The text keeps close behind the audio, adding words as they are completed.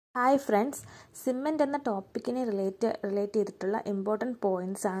Hi friends, cement എന്ന ടോപ്പിക്കിനെ relate ചെയ്തിട്ടുള്ള important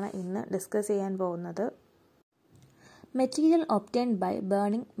points ആണ് ഇന്ന് ഡിസ്കസ് ചെയ്യാൻ പോകുന്നത്. Material obtained by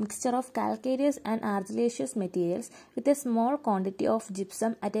burning mixture of calcareous and argillaceous materials with a small quantity of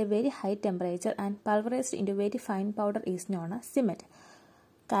gypsum at a very high temperature and pulverized into very fine powder is known as cement.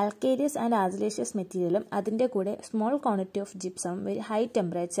 Calcareous and argillaceous മെറ്റീരിയലും അതിൻ്റെ കൂടെ small quantity of gypsum very high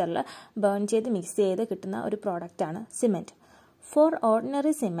ടെമ്പറേച്ചറിൽ burn ചെയ്ത് mix ചെയ്ത് കിട്ടുന്ന ഒരു പ്രോഡക്റ്റാണ് cement. For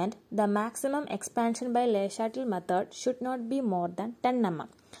ordinary cement, the maximum expansion by Le-Chattel method should not be more than 10 mm.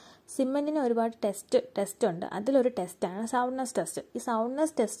 സിമെൻറ്റിന് ഒരുപാട് ടെസ്റ്റ് ഉണ്ട്. അതിലൊരു ടെസ്റ്റാണ് സൗണ്ട്നെസ് ടെസ്റ്റ്. ഈ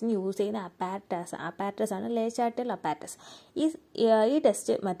സൗണ്ട്നെസ് ടെസ്റ്റിന് യൂസ് ചെയ്യുന്ന അപ്പാരറ്റസ് ആണ് Le-Chattel അപ്പാരറ്റസ്. ഈ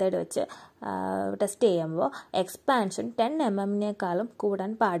ടെസ്റ്റ് മെത്തേഡ് വെച്ച് ടെസ്റ്റ് ചെയ്യുമ്പോൾ എക്സ്പാൻഷൻ 10 mm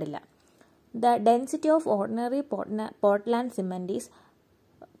കൂടാൻ പാടില്ല. The density of ordinary Portland cement is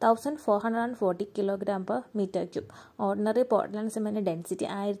 1440 kg per meter cube. Ordinary Portland cement density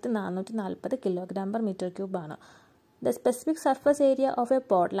 1440 kg/m3 ആണ്. The specific surface area of a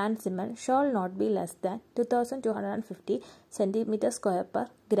Portland cement shall not be less than 2250 cm² per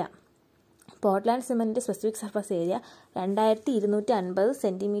gram. Portland സിമെൻറ്റിൻ്റെ specific surface area 2250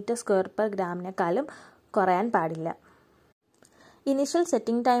 cm² per gram കുറയാൻ പാടില്ല. Initial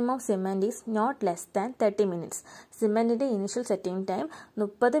setting time of cement is not less than 30 minutes. സിമെൻറ്റിൻ്റെ initial setting time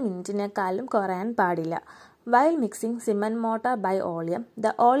 30 മിനിറ്റിനേക്കാളും കുറയാൻ പാടില്ല. While mixing cement mortar by oleum,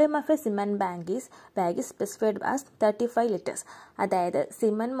 the volume of a cement bag is specified as 35 liters. അതായത്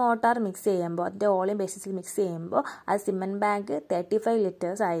cement motor mix ചെയ്യുമ്പോൾ അതിൻ്റെ ഓളിയം ബേസിസിൽ mix ചെയ്യുമ്പോൾ ആ cement bag 35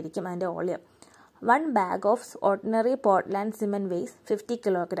 liters ആയിരിക്കും അതിൻ്റെ ഓളിയം. 1 bag of ordinary Portland cement weighs 50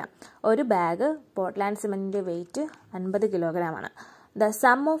 kg. ഒരു ബാഗ് പോർട്ട്ലാൻഡ് സിമെൻറ്റിൻ്റെ വെയിറ്റ് 50 kg ആണ്. The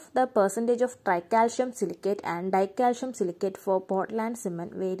sum of the percentage of tricalcium silicate and dicalcium silicate for Portland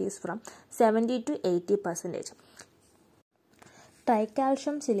cement varies from 70 to 80%.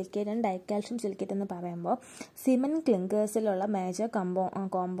 ട്രൈക്കാൽഷ്യം silicate and ഡൈക്കാൽഷ്യം silicate എന്ന് പറയുമ്പോൾ cement ക്ലിങ്കേഴ്സിലുള്ള major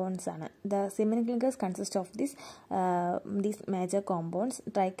compounds ആണ്. The cement clinkers consist of these major compounds: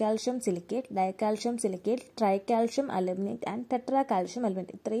 ട്രൈക്കാൽഷ്യം silicate, ഡൈക്കാൽഷ്യം silicate, ട്രൈക്കാൽഷ്യം aluminate and ടെട്രാകാൽഷ്യം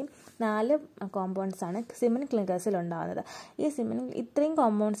aluminate. ഇത്രയും 4 compounds ആണ് cement ക്ലിങ്കേഴ്സിൽ ഉണ്ടാകുന്നത്. ഇത്രയും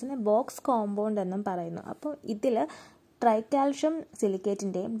കോമ്പൗണ്ട്സിനെ box compound എന്നും പറയുന്നു. അപ്പോൾ ഇതിൽ ട്രൈക്കാൽഷ്യം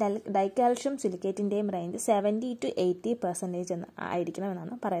സിലിക്കേറ്റിൻ്റെയും ഡൈക്കാൽഷ്യം സിലിക്കേറ്റിൻ്റെയും റേഞ്ച് 70 to 80% എന്ന്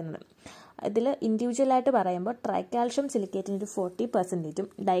ആയിരിക്കണമെന്നാണ് പറയുന്നത്. ഇതിൽ ഇൻഡിവിജ്വലായിട്ട് പറയുമ്പോൾ ട്രൈക്കാൽഷ്യം സിലിക്കേറ്റിന് ഒരു 40%,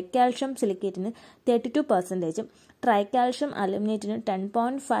 ഡൈക്കാൽഷ്യം സിലിക്കേറ്റിന് 32%, ട്രൈക്കാൽഷ്യം അലുമിനേറ്റിന്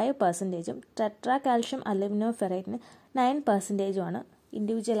 10.5%, ടെട്രാകാൽഷ്യം അലുമിനോഫെറേറ്റിന് 9%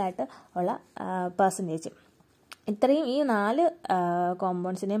 ഇൻഡിവിജ്വലായിട്ട് ഉള്ള പെർസെൻറ്റേജ്. ഇത്രയും ഈ 4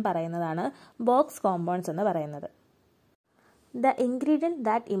 കോമ്പൗണ്ട്സിനെയും പറയുന്നതാണ് ബോക്സ് കോമ്പൗണ്ട്സ് എന്ന് പറയുന്നത്. The ingredient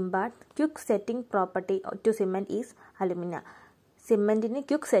that imparts quick setting property to cement is alumina. സിമെൻറ്റിന്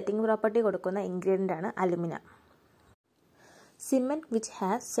quick setting property കൊടുക്കുന്ന ഇൻഗ്രീഡിയൻ്റ് ആണ് alumina. Cement which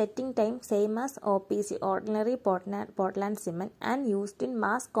has setting time same as OPC ordinary Portland cement and used in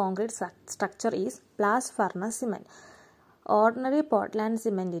mass concrete structure is blast furnace cement. Ordinary Portland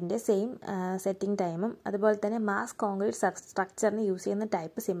സിമെൻറ്റിൻ്റെ same setting ടൈമും അതുപോലെ തന്നെ mass concrete സ്ട്രക്ചറിന് use ചെയ്യുന്ന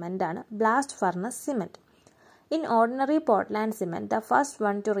type സിമെൻറ്റാണ് blast furnace cement. In ordinary Portland cement, the first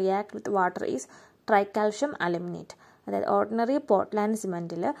one to react with water is tricalcium aluminate. അതായത് ordinary Portland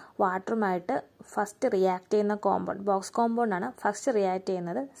സിമെൻറ്റിൽ വാട്ടറുമായിട്ട് first react ചെയ്യുന്ന compound box കോമ്പൗണ്ടാണ്. First react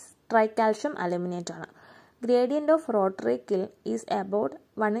ചെയ്യുന്നത് ട്രൈക്കാൽഷ്യം aluminate ആണ്. Gradient of rotary kill is about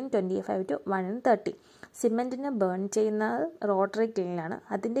 1:25 to 1:30. സിമെൻറ്റിനെ burn ചെയ്യുന്നത് rotary കില്ലിലാണ്.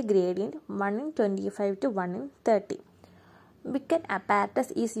 അതിൻ്റെ gradient 1:25 to 1:30. Wicket apparatus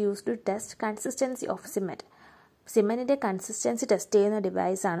is used to test consistency of cement. സിമെൻറ്റിൻ്റെ consistency test ചെയ്യുന്ന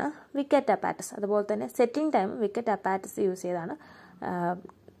ഡിവൈസാണ് wicket apparatus. അതുപോലെ തന്നെ setting time wicket apparatus use ചെയ്താണ്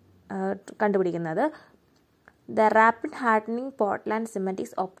കണ്ടുപിടിക്കുന്നത്. The rapid hardening Portland cement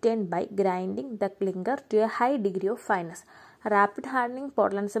is obtained by grinding the clinker to A high degree of ഫൈനസ്. Rapid hardening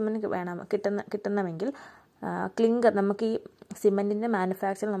Portland cement കിട്ടുന്നെങ്കിൽ clinker നമുക്ക് ഈ സിമെൻറ്റിൻ്റെ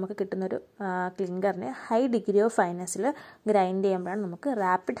മാനുഫാക്ചറിൽ നമുക്ക് കിട്ടുന്നൊരു ക്ലിങ്കറിനെ high degree of ഫൈനസിൽ grind ചെയ്യുമ്പോഴാണ് നമുക്ക്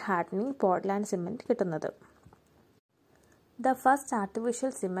റാപ്പിഡ് ഹാർഡനിങ് പോർട്ട്ലാൻഡ് സിമെൻറ്റ് കിട്ടുന്നത്. The first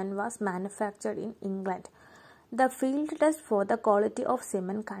artificial cement was manufactured in England. The field test for the quality of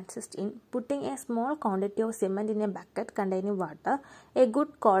cement consists in putting a small quantity of cement in a bucket containing water. A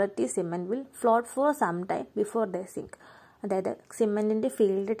good quality cement will float for some time before they sink. അതായത് സിമെൻറ്റിൻ്റെ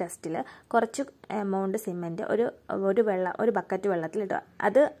field ടെസ്റ്റിൽ കുറച്ച് amount cement ഒരു bucket വെള്ളത്തിലിടുക.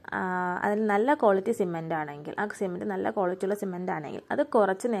 അതിൽ നല്ല quality cement ആണെങ്കിൽ ആ cement നല്ല ക്വാളിറ്റിയുള്ള സിമെൻ്റ് ആണെങ്കിൽ അത്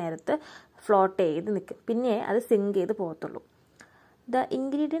കുറച്ച് നേരത്ത് ഫ്ലോട്ട് ചെയ്ത് നിൽക്കും. പിന്നെ അത് സിങ്ക് ചെയ്ത് പോകത്തുള്ളൂ. The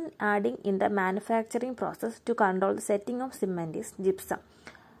ingredient adding in the manufacturing process to control the setting of cement is gypsum.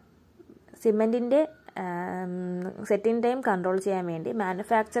 സിമെൻറ്റിൻ്റെ setting time control ചെയ്യാൻ വേണ്ടി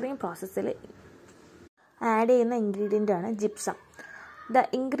മാനുഫാക്ചറിങ് പ്രോസസ്സിൽ ആഡ് ചെയ്യുന്ന ഇൻഗ്രീഡിയൻ്റാണ് gypsum. The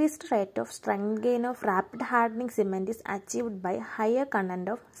increased rate of strength gain of rapid hardening cement is achieved by higher content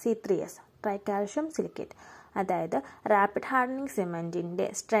of C3S, tricalcium silicate. അതായത് rapid hardening സിമെൻറ്റിൻ്റെ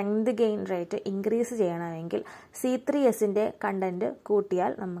strength gain rate increase ചെയ്യണമെങ്കിൽ C3Sൻ്റെ content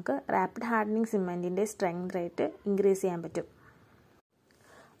കൂട്ടിയാൽ നമുക്ക് rapid hardening സിമെൻറ്റിൻ്റെ strength rate increase ചെയ്യാൻ പറ്റും.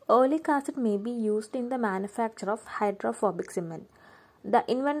 Oleic acid may be used in the manufacture of hydrophobic cement. The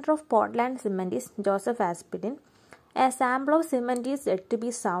inventor of Portland cement is Joseph Aspidin. A sample of cement is said to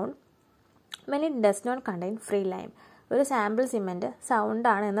be sound when it does not contain free lime. ഒരു sample cement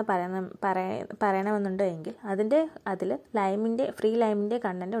സൗണ്ടാണ് എന്ന് പറയണമെന്നുണ്ടെങ്കിൽ അതിൽ free ലൈമിൻ്റെ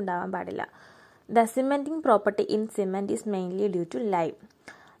content ഉണ്ടാവാൻ പാടില്ല. The cementing property in cement is mainly due to lime.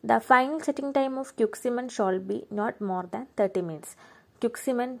 The final setting time of quick cement shawl B not more than 30 minutes. Quick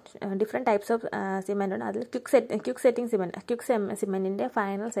cement different types of cement ഉണ്ട്. അതിൽ quick സിമെൻറ്റിൻ്റെ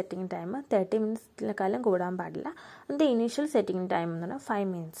final setting time 30 minutesക്കാലം കൂടാൻ പാടില്ല. അതിൻ്റെ initial setting time എന്ന് പറഞ്ഞാൽ 5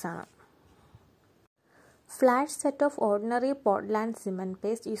 minutes ആണ്. Flat set of ordinary Portland cement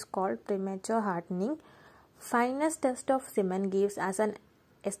paste is called premature hardening. Finest test of cement gives as an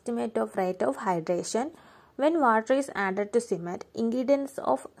estimate of rate of hydration. When water is added to cement, ingredients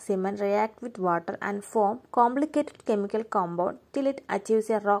of cement react with water and form complicated chemical compound till it achieves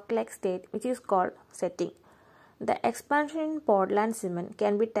a rock-like state, which is called setting. The expansion in Portland cement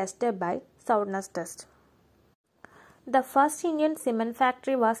can be tested by soundness test. The first Indian cement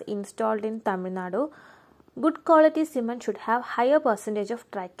factory was installed in Tamil Nadu. Good quality cement should have higher percentage of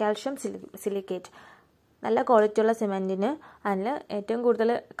tricalcium silicate. നല്ല ക്വാളിറ്റിയുള്ള സിമെൻറ്റിന് അതിൽ ഏറ്റവും കൂടുതൽ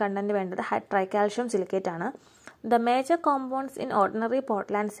content വേണ്ടത് ട്രൈക്കാൽഷ്യം silicate ആണ്. The major compounds in ordinary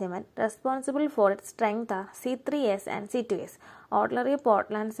Portland cement responsible for it strength R C3S and C2S. Ordinary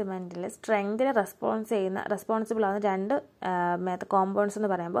Portland സിമെൻറ്റിൽ സ്ട്രെങ്തിന് responsible ആവുന്ന രണ്ട് compounds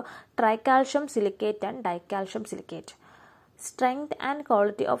എന്ന് പറയുമ്പോൾ ട്രൈക്കാൽഷ്യം silicate and ഡൈക്കാൽഷ്യം silicate. Strength and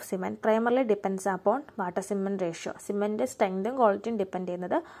quality of cement primarily depends upon water cement ratio. Cement സ്ട്രെങ്തും ക്വാളിറ്റിയും depend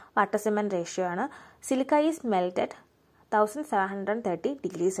ചെയ്യുന്നത് water cement ratio ആണ്. Silica is melted 1730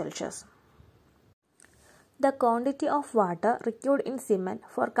 degrees Celsius. The quantity of water required in cement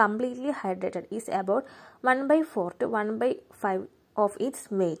for completely hydrated is about 1/4 to 1/5 of its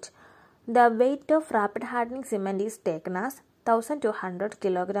weight. The weight of rapid hardening cement is taken as 1200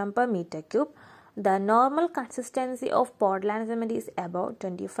 kg per meter cube. The normal consistency of Portland cement is about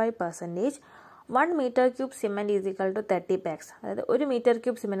 25%. 1 meter cube cement is equal to 30 bags. അതായത് 1 meter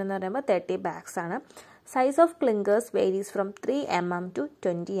cube cement എന്ന് പറയുമ്പോൾ 30 bags ആണ്. Size of clinkers varies from 3 mm to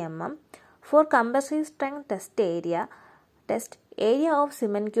 20 mm. For compressive strength test area of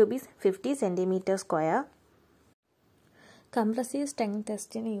cement cube is 50 centimeter square. Compressive strength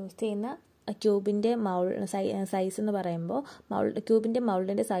ടെസ്റ്റിന് use ചെയ്യുന്ന ക്യൂബിൻ്റെ size എന്ന് പറയുമ്പോൾ ക്യൂബിൻ്റെ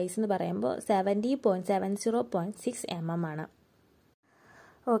മൗൾഡിൻ്റെ size എന്ന് പറയുമ്പോൾ 70.6 mm ആണ്.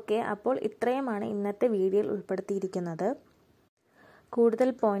 ഓക്കെ, അപ്പോൾ ഇത്രയുമാണ് ഇന്നത്തെ വീഡിയോയിൽ ഉൾപ്പെടുത്തിയിരിക്കുന്നത്. കൂടുതൽ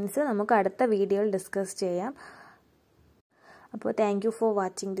പോയിൻറ്റ്സ് നമുക്ക് അടുത്ത വീഡിയോയിൽ ഡിസ്കസ് ചെയ്യാം. അപ്പോൾ thank you for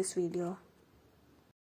watching this video.